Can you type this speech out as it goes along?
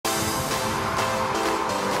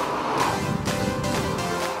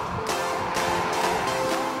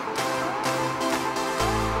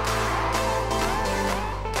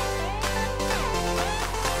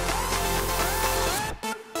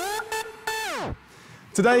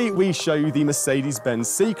Today we show you the Mercedes-Benz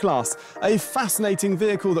C-Class, a fascinating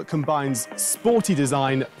vehicle that combines sporty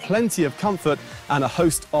design, plenty of comfort and a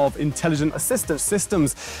host of intelligent assistance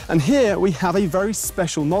systems. And here we have a very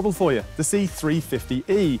special model for you, the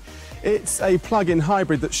C350e. It's a plug-in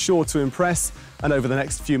hybrid that's sure to impress, and over the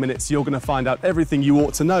next few minutes you're going to find out everything you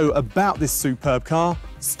ought to know about this superb car,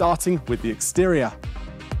 starting with the exterior.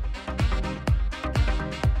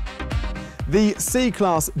 The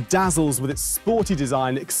C-Class dazzles with its sporty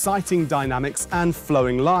design, exciting dynamics and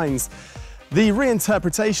flowing lines. The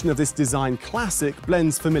reinterpretation of this design classic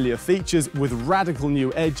blends familiar features with radical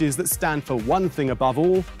new edges that stand for one thing above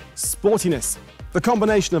all: sportiness. The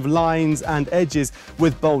combination of lines and edges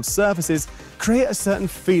with bold surfaces create a certain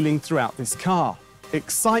feeling throughout this car.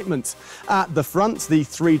 Excitement. At the front, the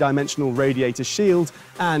three-dimensional radiator shield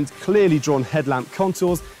and clearly drawn headlamp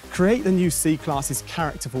contours create the new C-Class's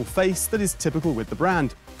characterful face that is typical with the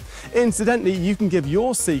brand. Incidentally, you can give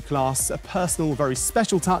your C-Class a personal, very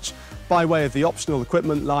special touch by way of the optional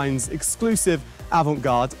equipment line's exclusive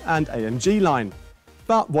Avant-Garde and AMG line.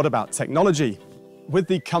 But what about technology? With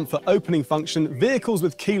the comfort opening function, vehicles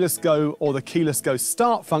with keyless go or the keyless go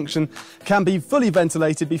start function can be fully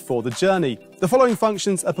ventilated before the journey. The following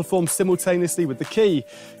functions are performed simultaneously with the key.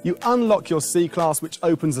 You unlock your C-Class, which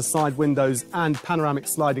opens the side windows and panoramic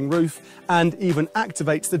sliding roof and even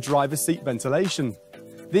activates the driver's seat ventilation.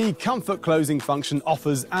 The comfort closing function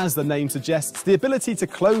offers, as the name suggests, the ability to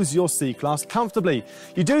close your C-Class comfortably.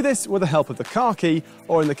 You do this with the help of the car key,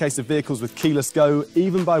 or in the case of vehicles with keyless go,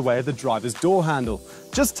 even by way of the driver's door handle.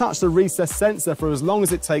 Just touch the recess sensor for as long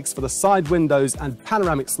as it takes for the side windows and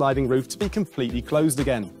panoramic sliding roof to be completely closed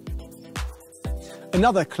again.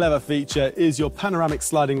 Another clever feature is your panoramic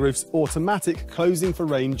sliding roof's automatic closing for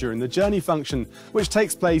rain during the journey function, which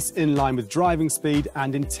takes place in line with driving speed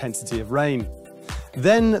and intensity of rain.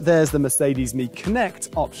 Then there's the Mercedes-Me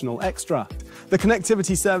Connect optional extra. The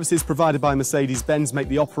connectivity services provided by Mercedes-Benz make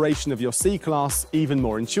the operation of your C-Class even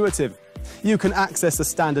more intuitive. You can access the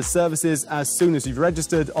standard services as soon as you've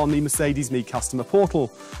registered on the Mercedes-Me customer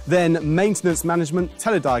portal. Then maintenance management,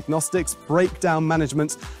 telediagnostics, breakdown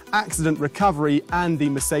management, accident recovery and the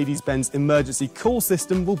Mercedes-Benz emergency call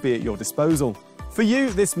system will be at your disposal. For you,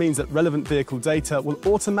 this means that relevant vehicle data will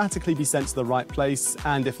automatically be sent to the right place,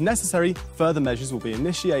 and if necessary, further measures will be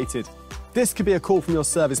initiated. This could be a call from your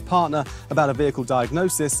service partner about a vehicle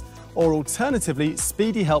diagnosis, or alternatively,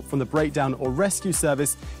 speedy help from the breakdown or rescue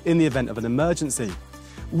service in the event of an emergency.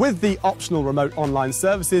 With the optional remote online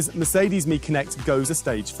services, Mercedes-Me Connect goes a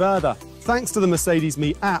stage further. Thanks to the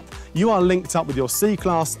Mercedes-Me app, you are linked up with your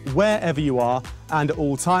C-Class wherever you are and at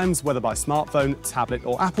all times, whether by smartphone, tablet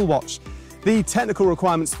or Apple Watch. The technical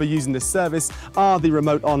requirements for using this service are the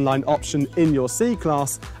remote online option in your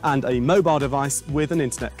C-Class and a mobile device with an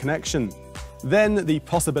internet connection. Then the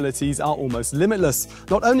possibilities are almost limitless.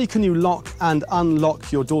 Not only can you lock and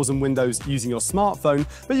unlock your doors and windows using your smartphone,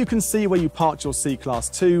 but you can see where you parked your C-Class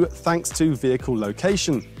too, thanks to vehicle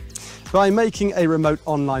location. By making a remote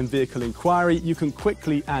online vehicle inquiry, you can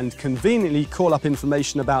quickly and conveniently call up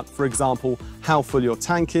information about, for example, how full your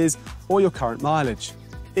tank is or your current mileage.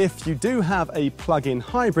 If you do have a plug-in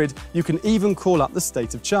hybrid, you can even call up the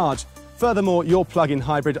state of charge. Furthermore, your plug-in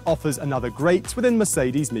hybrid offers another great within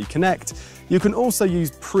Mercedes-Me Connect. You can also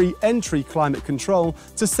use pre-entry climate control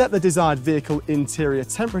to set the desired vehicle interior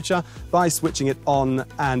temperature by switching it on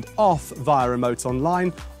and off via remote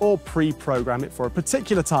online or pre-program it for a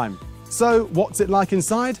particular time. So, what's it like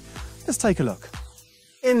inside? Let's take a look.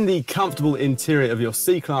 In the comfortable interior of your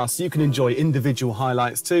C-Class, you can enjoy individual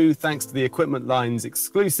highlights too, thanks to the equipment line's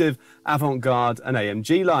exclusive Avant-Garde and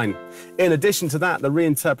AMG line. In addition to that, the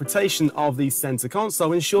reinterpretation of the center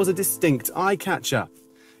console ensures a distinct eye-catcher.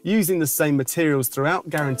 Using the same materials throughout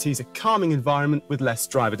guarantees a calming environment with less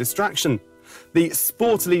driver distraction. The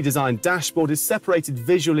sportily designed dashboard is separated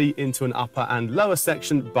visually into an upper and lower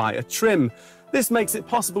section by a trim. This makes it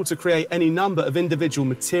possible to create any number of individual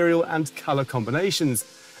material and colour combinations.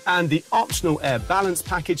 And the optional air balance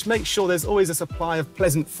package makes sure there's always a supply of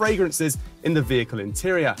pleasant fragrances in the vehicle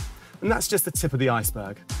interior. And that's just the tip of the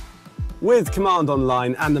iceberg. With COMAND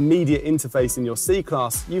Online and the media interface in your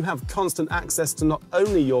C-Class, you have constant access to not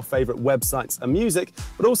only your favourite websites and music,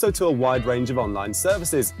 but also to a wide range of online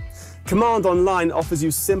services. COMAND Online offers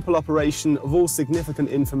you simple operation of all significant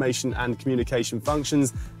information and communication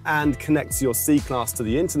functions and connects your C-Class to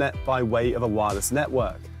the internet by way of a wireless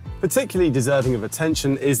network. Particularly deserving of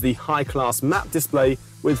attention is the high-class map display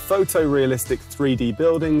with photorealistic 3D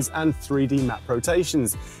buildings and 3D map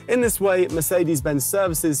rotations. In this way, Mercedes-Benz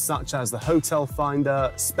services such as the Hotel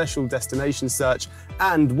Finder, Special Destination Search,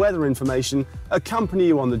 and weather information accompany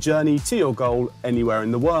you on the journey to your goal anywhere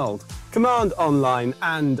in the world. COMAND Online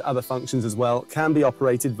and other functions as well can be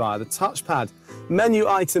operated via the touchpad. Menu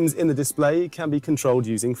items in the display can be controlled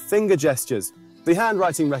using finger gestures. The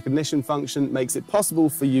handwriting recognition function makes it possible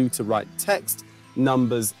for you to write text,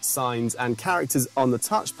 numbers, signs and characters on the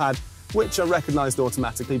touchpad, which are recognized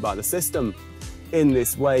automatically by the system. In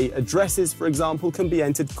this way, addresses, for example, can be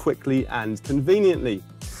entered quickly and conveniently.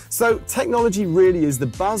 So technology really is the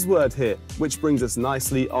buzzword here, which brings us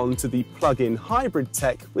nicely on to the plug-in hybrid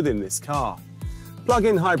tech within this car.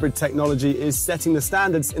 Plug-in hybrid technology is setting the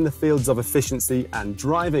standards in the fields of efficiency and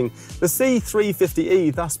driving. The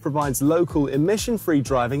C350e thus provides local emission-free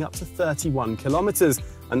driving up to 31 kilometers,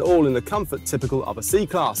 and all in the comfort typical of a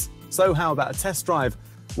C-Class. So how about a test drive?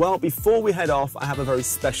 Well, before we head off, I have a very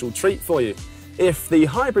special treat for you. If the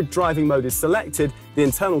hybrid driving mode is selected, the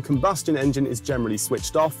internal combustion engine is generally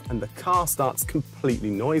switched off and the car starts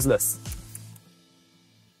completely noiseless.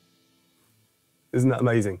 Isn't that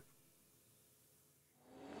amazing?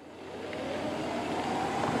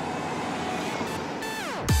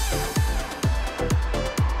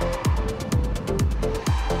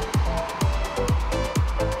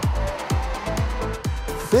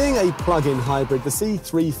 Being a plug-in hybrid, the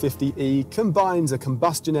C350e combines a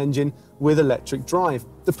combustion engine with electric drive.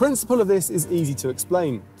 The principle of this is easy to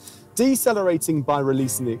explain. Decelerating by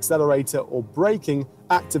releasing the accelerator or braking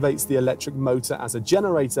activates the electric motor as a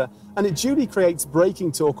generator, and it duly creates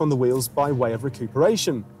braking torque on the wheels by way of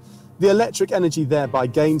recuperation. The electric energy thereby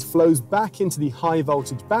gained flows back into the high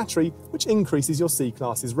voltage battery, which increases your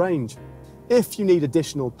C-Class's range. If you need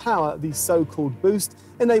additional power, the so-called boost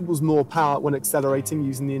enables more power when accelerating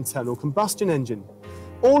using the internal combustion engine.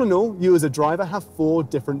 All in all, you as a driver have 4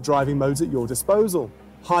 different driving modes at your disposal: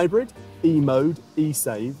 hybrid, E-mode,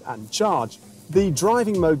 E-save and charge. The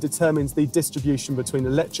driving mode determines the distribution between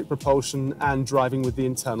electric propulsion and driving with the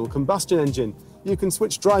internal combustion engine. You can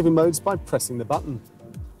switch driving modes by pressing the button.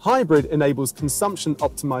 Hybrid enables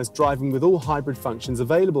consumption-optimized driving with all hybrid functions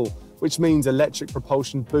available, which means electric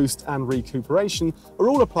propulsion, boost and recuperation are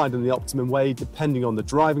all applied in the optimum way depending on the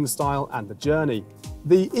driving style and the journey.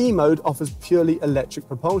 The E-mode offers purely electric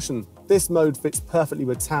propulsion. This mode fits perfectly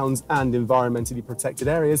with towns and environmentally protected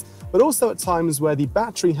areas, but also at times where the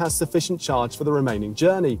battery has sufficient charge for the remaining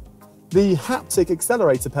journey. The haptic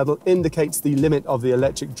accelerator pedal indicates the limit of the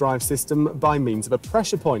electric drive system by means of a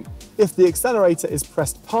pressure point. If the accelerator is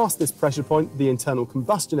pressed past this pressure point, the internal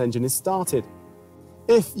combustion engine is started.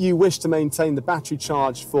 If you wish to maintain the battery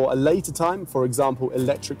charge for a later time, for example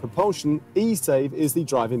electric propulsion, E-save is the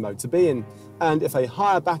driving mode to be in. And if a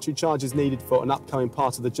higher battery charge is needed for an upcoming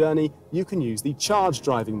part of the journey, you can use the charge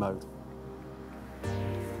driving mode.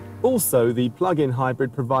 Also, the plug-in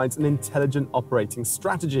hybrid provides an intelligent operating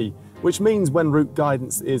strategy, which means when route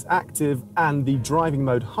guidance is active and the driving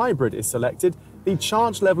mode hybrid is selected, the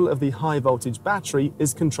charge level of the high voltage battery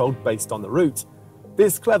is controlled based on the route.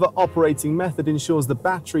 This clever operating method ensures the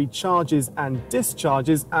battery charges and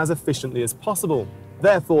discharges as efficiently as possible.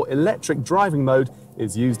 Therefore, electric driving mode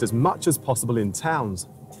is used as much as possible in towns.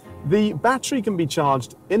 The battery can be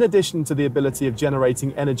charged in addition to the ability of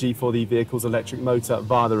generating energy for the vehicle's electric motor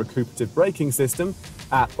via the recuperative braking system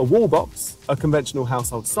at a wall box, a conventional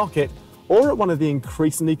household socket, or at one of the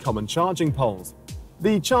increasingly common charging poles.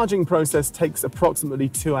 The charging process takes approximately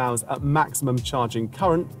 2 hours at maximum charging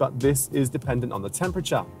current, but this is dependent on the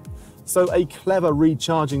temperature. So a clever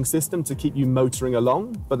recharging system to keep you motoring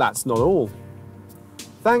along, but that's not all.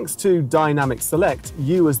 Thanks to Dynamic Select,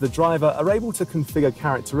 you as the driver are able to configure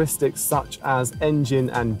characteristics such as engine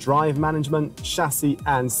and drive management, chassis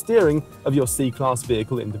and steering of your C-Class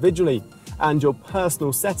vehicle individually, and your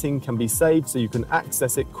personal setting can be saved so you can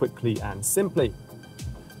access it quickly and simply.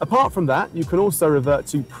 Apart from that, you can also revert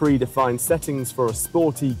to predefined settings for a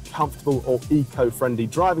sporty, comfortable or eco-friendly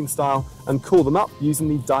driving style and call them up using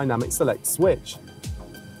the Dynamic Select switch.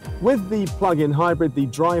 With the plug-in hybrid, the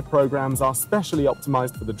drive programs are specially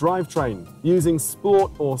optimized for the drivetrain. Using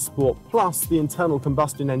Sport or Sport Plus, the internal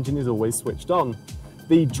combustion engine is always switched on.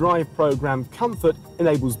 The drive program Comfort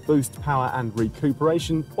enables boost power and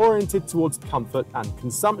recuperation oriented towards comfort and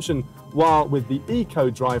consumption, while with the Eco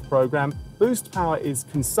drive program, boost power is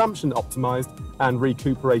consumption optimized and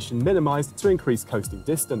recuperation minimized to increase coasting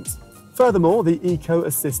distance. Furthermore, the Eco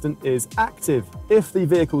Assistant is active. If the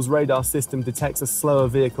vehicle's radar system detects a slower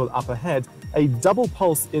vehicle up ahead, a double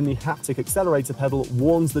pulse in the haptic accelerator pedal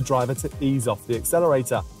warns the driver to ease off the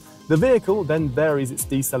accelerator. The vehicle then varies its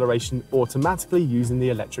deceleration automatically using the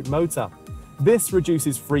electric motor. This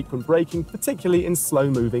reduces frequent braking, particularly in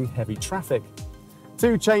slow-moving heavy traffic.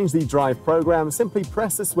 To change the drive program, simply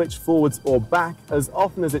press the switch forwards or back as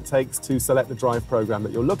often as it takes to select the drive program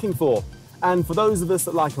that you're looking for. And for those of us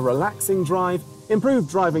that like a relaxing drive, improved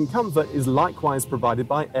driving comfort is likewise provided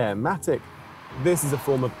by Airmatic. This is a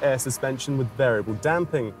form of air suspension with variable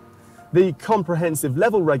damping. The comprehensive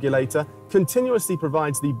level regulator continuously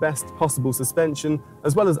provides the best possible suspension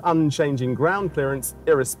as well as unchanging ground clearance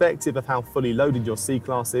irrespective of how fully loaded your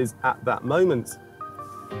C-Class is at that moment.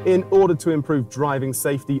 In order to improve driving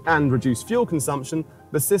safety and reduce fuel consumption,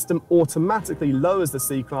 the system automatically lowers the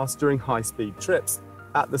C-Class during high-speed trips.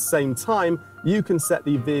 At the same time, you can set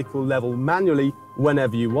the vehicle level manually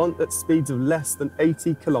whenever you want at speeds of less than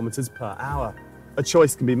 80 kilometers per hour. A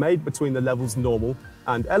choice can be made between the levels normal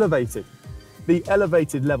and elevated. The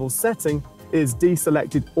elevated level setting is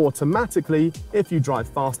deselected automatically if you drive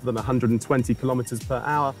faster than 120 kilometers per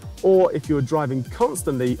hour or if you're driving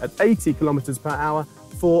constantly at 80 kilometers per hour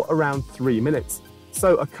for around 3 minutes.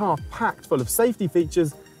 So a car packed full of safety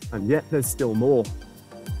features, and yet there's still more.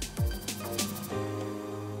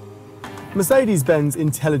 Mercedes-Benz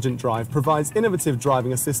Intelligent Drive provides innovative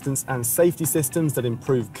driving assistance and safety systems that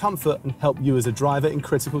improve comfort and help you as a driver in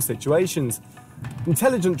critical situations.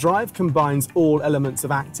 Intelligent Drive combines all elements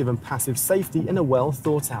of active and passive safety in a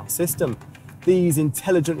well-thought-out system. These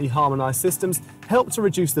intelligently harmonized systems help to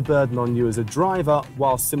reduce the burden on you as a driver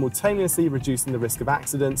while simultaneously reducing the risk of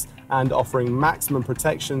accidents and offering maximum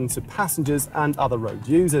protection to passengers and other road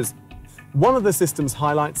users. One of the system's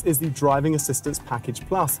highlights is the Driving Assistance Package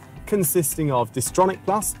Plus, consisting of Distronic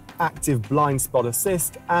Plus, Active Blind Spot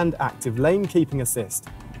Assist, and Active Lane Keeping Assist.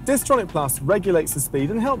 Distronic Plus regulates the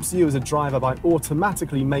speed and helps you as a driver by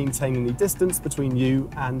automatically maintaining the distance between you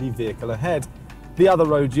and the vehicle ahead. The other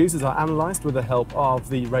road users are analysed with the help of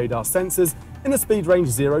the radar sensors in a speed range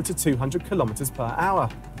 0 to 200 kilometers per hour.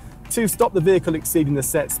 To stop the vehicle exceeding the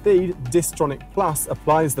set speed, Distronic Plus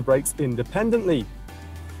applies the brakes independently.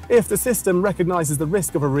 If the system recognises the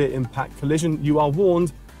risk of a rear impact collision, you are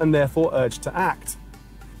warned and therefore urged to act.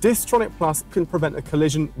 Distronic Plus can prevent a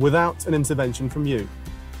collision without an intervention from you.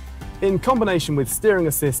 In combination with steering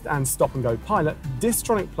assist and stop-and-go pilot,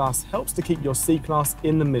 Distronic Plus helps to keep your C-Class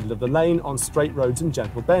in the middle of the lane on straight roads and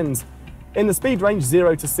gentle bends. In the speed range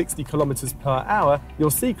 0 to 60 kilometers per hour, your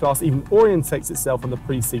C-Class even orientates itself on the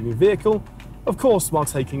preceding vehicle, of course while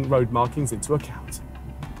taking road markings into account.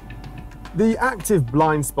 The Active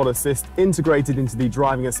Blind Spot Assist integrated into the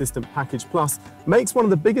Driving Assistant Package Plus makes one of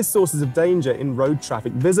the biggest sources of danger in road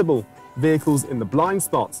traffic visible: vehicles in the blind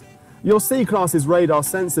spots. Your C-Class's radar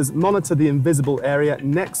sensors monitor the invisible area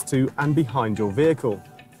next to and behind your vehicle.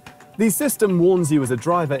 The system warns you as a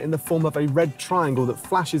driver in the form of a red triangle that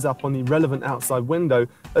flashes up on the relevant outside window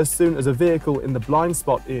as soon as a vehicle in the blind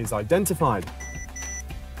spot is identified.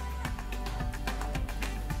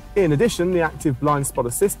 In addition, the Active Blind Spot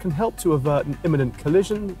Assist can help to avert an imminent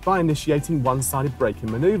collision by initiating one-sided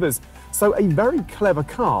braking manoeuvres. So a very clever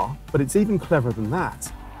car, but it's even cleverer than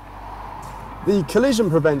that. The Collision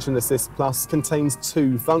Prevention Assist Plus contains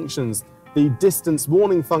two functions: the distance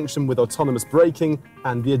warning function with autonomous braking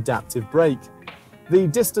and the adaptive brake. The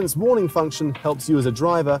distance warning function helps you as a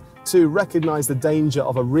driver to recognise the danger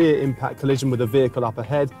of a rear impact collision with a vehicle up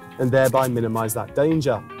ahead and thereby minimise that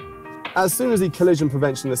danger. As soon as the Collision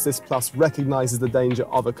Prevention Assist Plus recognises the danger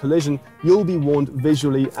of a collision, you'll be warned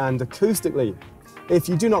visually and acoustically. If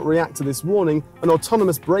you do not react to this warning, an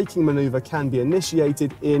autonomous braking manoeuvre can be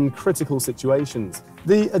initiated in critical situations.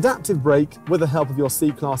 The adaptive brake, with the help of your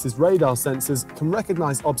C-Class's radar sensors, can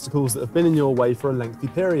recognise obstacles that have been in your way for a lengthy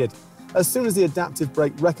period. As soon as the adaptive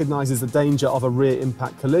brake recognises the danger of a rear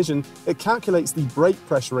impact collision, it calculates the brake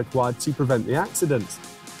pressure required to prevent the accident.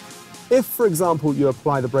 If, for example, you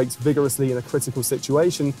apply the brakes vigorously in a critical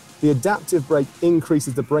situation, the adaptive brake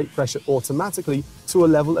increases the brake pressure automatically to a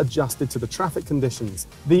level adjusted to the traffic conditions.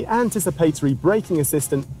 The Anticipatory Braking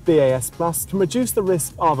Assistant BAS Plus can reduce the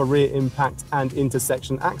risk of a rear impact and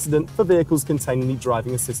intersection accident for vehicles containing the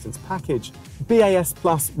Driving Assistance Package. BAS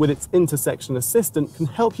Plus, with its Intersection Assistant, can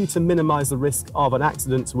help you to minimise the risk of an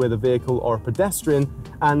accident with a vehicle or a pedestrian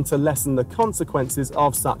and to lessen the consequences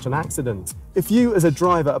of such an accident. If you, as a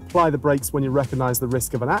driver, apply the brakes when you recognise the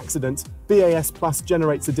risk of an accident, BAS Plus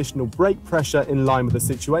generates additional brake pressure in line with the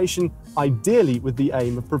situation, ideally with the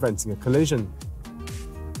aim of preventing a collision.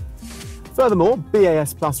 Furthermore,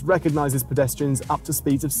 BAS Plus recognises pedestrians up to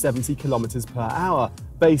speeds of 70 kilometers per hour,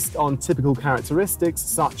 based on typical characteristics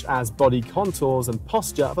such as body contours and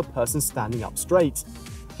posture of a person standing up straight.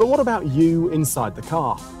 But what about you inside the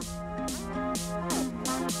car?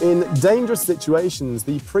 In dangerous situations,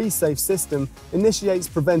 the pre-safe system initiates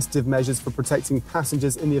preventative measures for protecting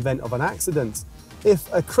passengers in the event of an accident.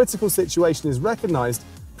 If a critical situation is recognised,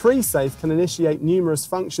 pre-safe can initiate numerous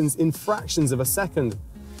functions in fractions of a second.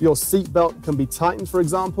 Your seatbelt can be tightened, for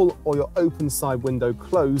example, or your open side window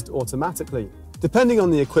closed automatically. Depending on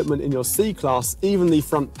the equipment in your C-Class, even the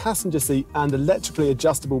front passenger seat and electrically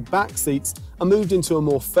adjustable back seats are moved into a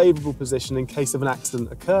more favourable position in case of an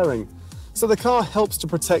accident occurring. So the car helps to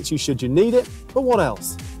protect you should you need it, but what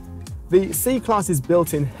else? The C-Class's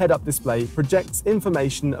built-in head-up display projects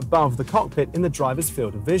information above the cockpit in the driver's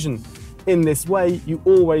field of vision. In this way, you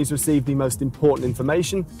always receive the most important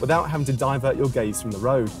information without having to divert your gaze from the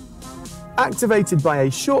road. Activated by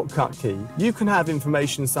a shortcut key, you can have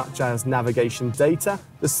information such as navigation data,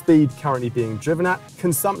 the speed currently being driven at,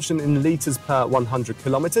 consumption in litres per 100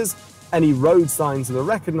 kilometres, any road signs that are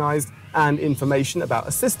recognised, and information about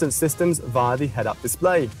assistance systems via the head-up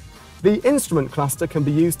display. The instrument cluster can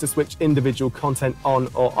be used to switch individual content on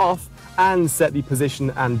or off and set the position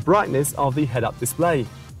and brightness of the head-up display.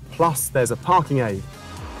 Plus, there's a parking aid.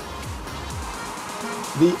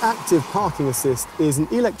 The Active Parking Assist is an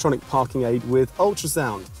electronic parking aid with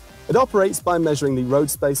ultrasound. It operates by measuring the road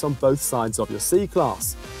space on both sides of your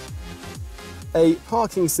C-Class. A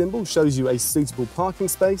parking symbol shows you a suitable parking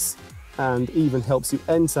space and even helps you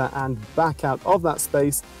enter and back out of that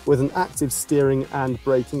space with an active steering and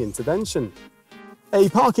braking intervention. A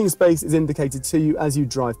parking space is indicated to you as you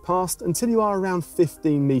drive past until you are around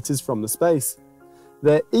 15 metres from the space.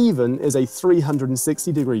 There even is a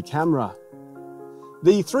 360-degree camera.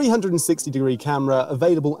 The 360-degree camera,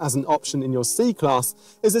 available as an option in your C-Class,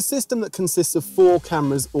 is a system that consists of 4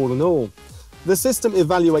 cameras all in all. The system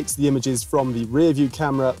evaluates the images from the rear view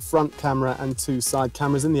camera, front camera and 2 side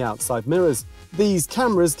cameras in the outside mirrors. These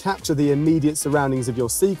cameras capture the immediate surroundings of your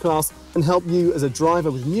C-Class and help you as a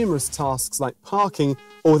driver with numerous tasks like parking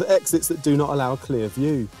or with exits that do not allow a clear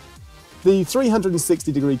view. The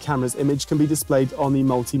 360-degree camera's image can be displayed on the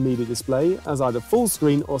multimedia display as either full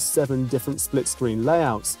screen or 7 different split screen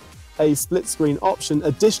layouts. A split screen option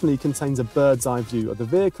additionally contains a bird's eye view of the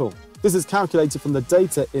vehicle. This is calculated from the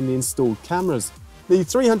data in the installed cameras. The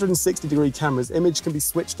 360-degree camera's image can be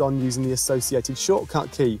switched on using the associated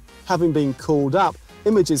shortcut key. Having been called up,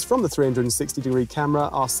 images from the 360-degree camera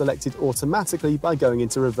are selected automatically by going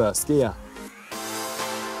into reverse gear.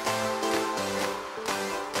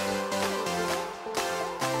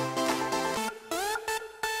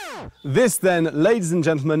 This then, ladies and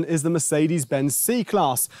gentlemen, is the Mercedes-Benz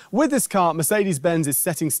C-Class. With this car, Mercedes-Benz is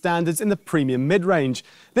setting standards in the premium mid-range.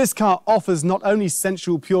 This car offers not only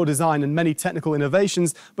sensual pure design and many technical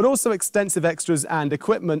innovations, but also extensive extras and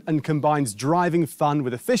equipment, and combines driving fun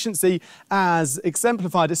with efficiency, as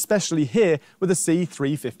exemplified especially here with the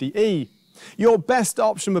C350e. Your best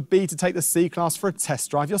option would be to take the C-Class for a test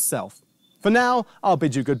drive yourself. For now, I'll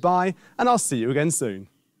bid you goodbye, and I'll see you again soon.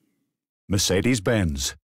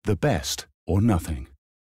 Mercedes-Benz. The best or nothing.